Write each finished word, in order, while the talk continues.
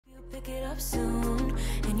it up soon,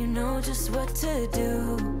 and you know just what to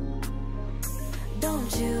do,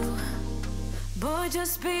 don't you? Boy,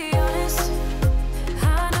 just be honest.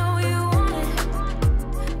 I know you want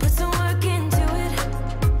it. Put some work into it,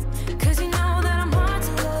 'cause you know that I'm hard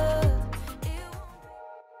to love.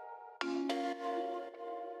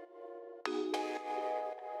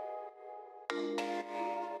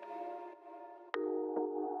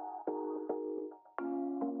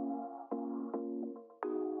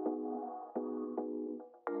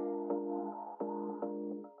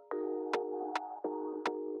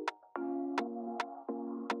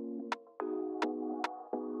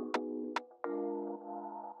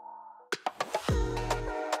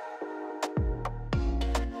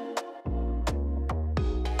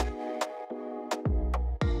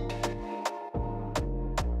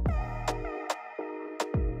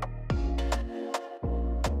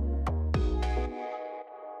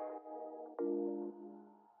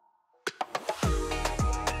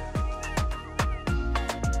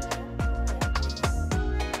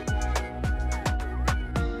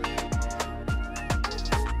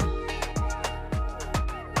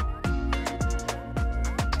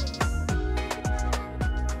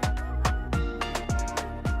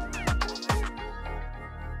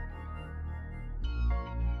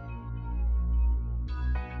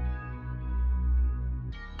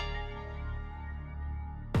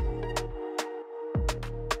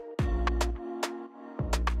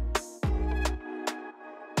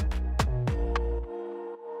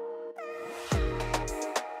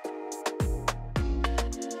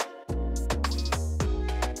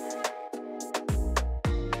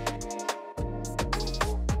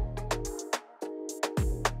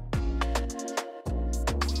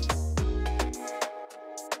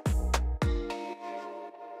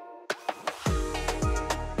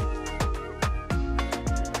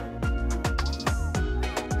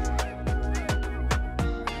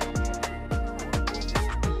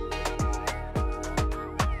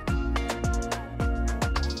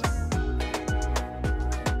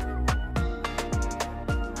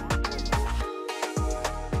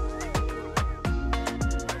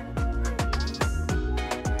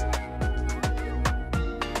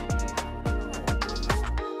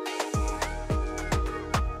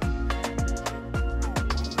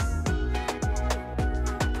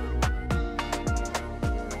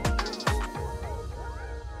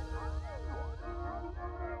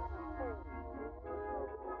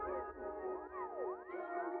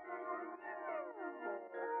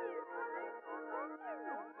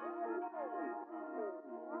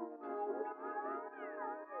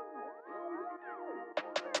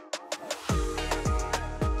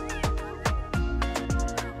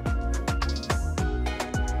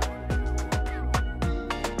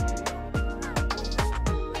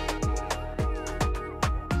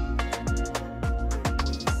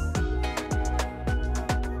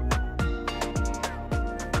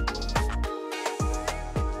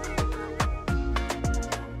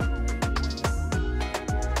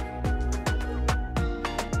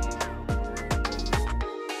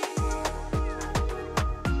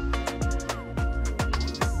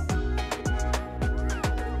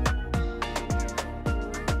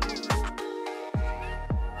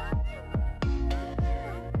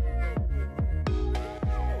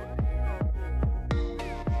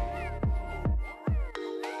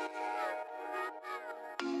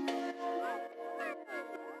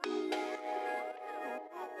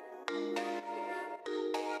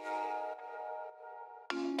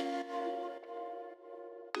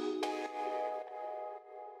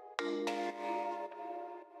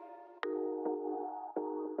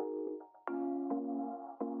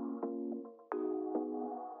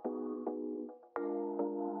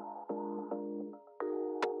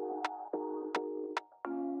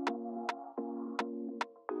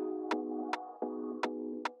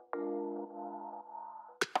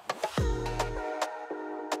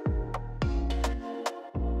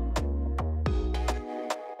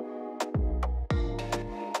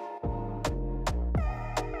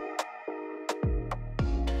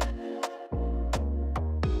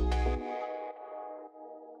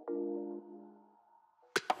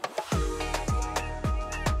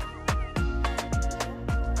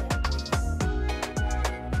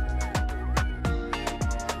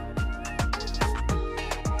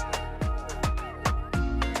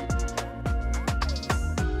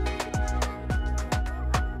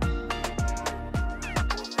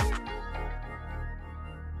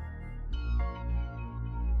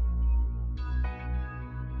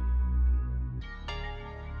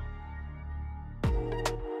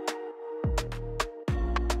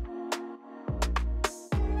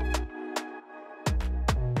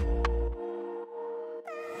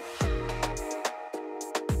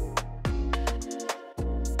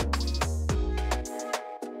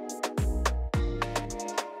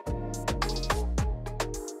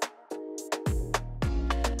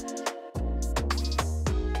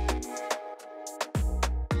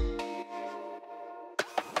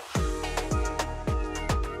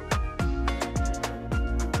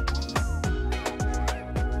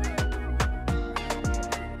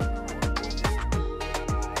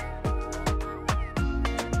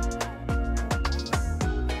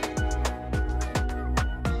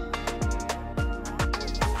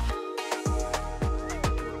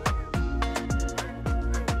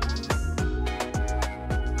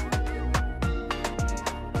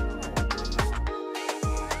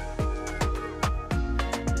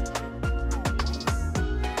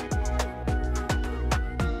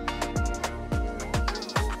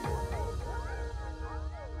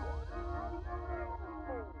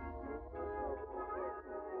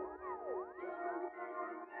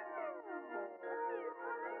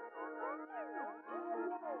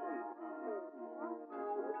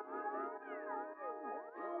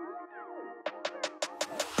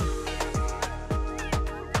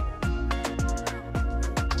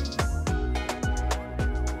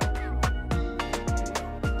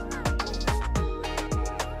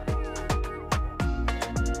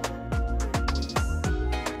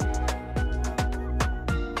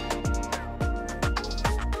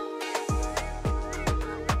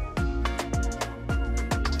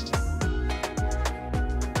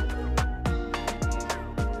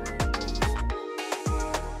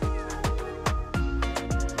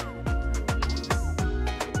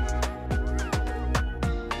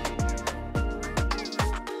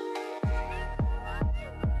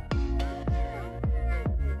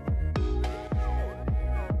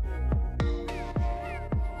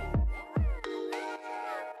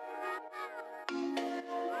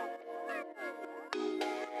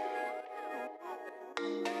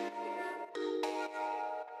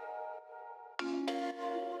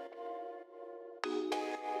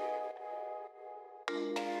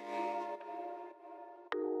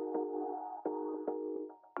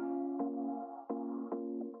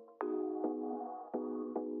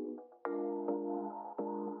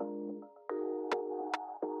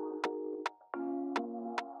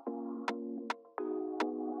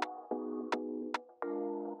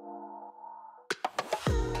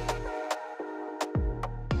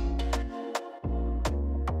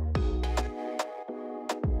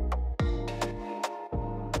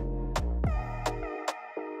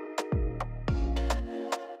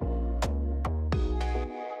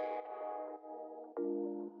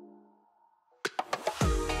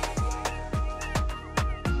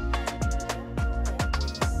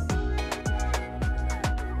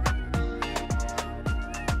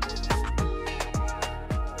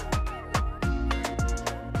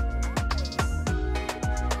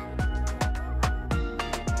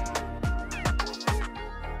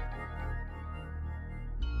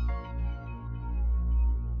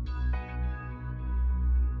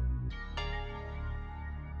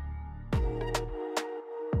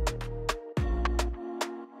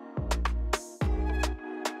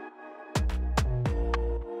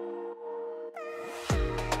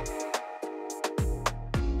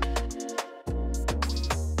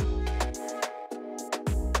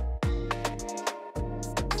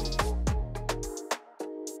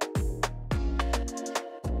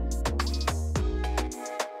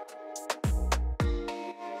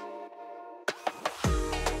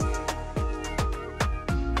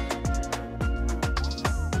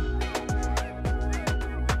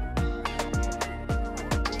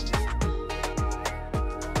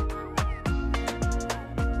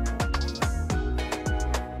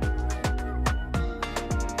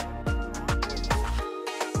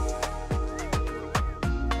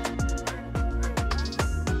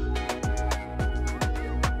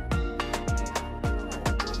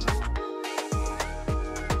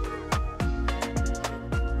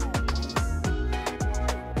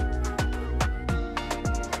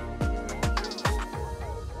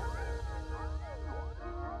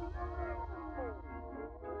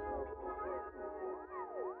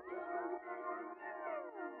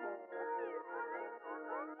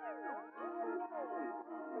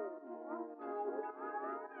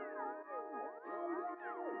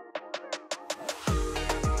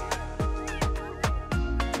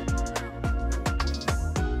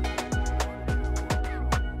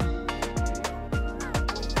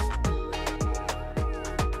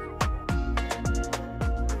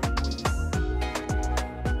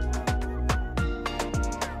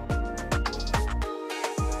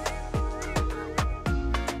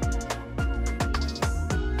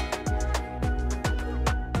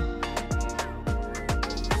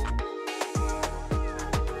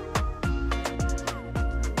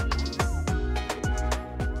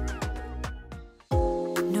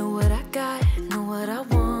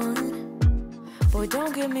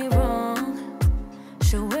 get me wrong,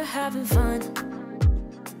 sure we're having fun,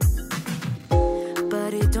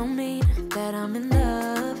 but it don't mean that I'm in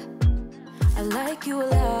love. I like you a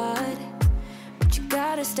lot, but you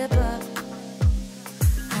gotta step up.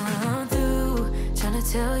 I'm through trying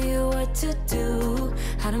to tell you what to do,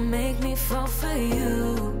 how to make me fall for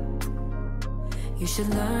you. You should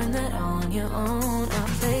learn that on your own. I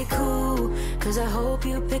play cool, cause I hope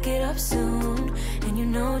you pick it up soon, and you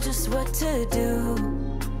know just what to do,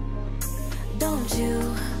 don't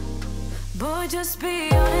you? Boy, just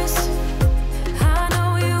be honest. I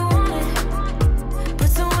know you want it, put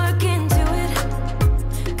some work into it,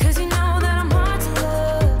 cause you know that I'm hard to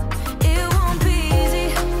love. It won't be easy,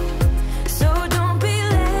 so don't be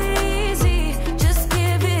lazy. Just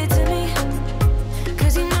give it to me,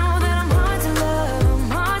 cause you know that I'm hard to love. I'm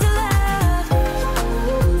hard to love.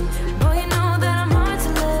 Boy, you know that I'm hard to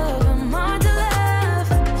love. I'm hard to love.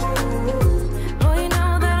 Boy, you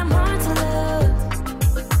know that I'm hard to love.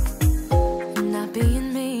 I'm not being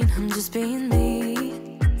mean, I'm just being me.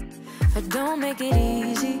 I don't make it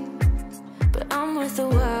easy, but I'm worth a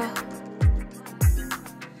while.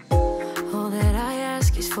 All that I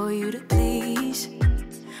ask is for you to please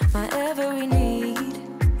my every need,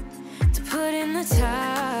 to put in the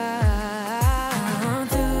time. I'm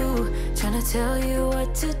through trying to tell you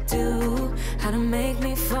what to do, how to make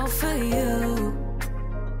me fall for you.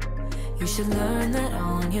 You should learn that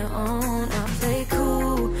on your own. I play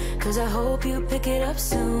cool, cause I hope you pick it up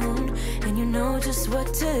soon, and you know just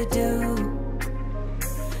what to do,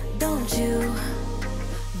 don't you?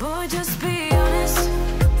 Boy, just be honest.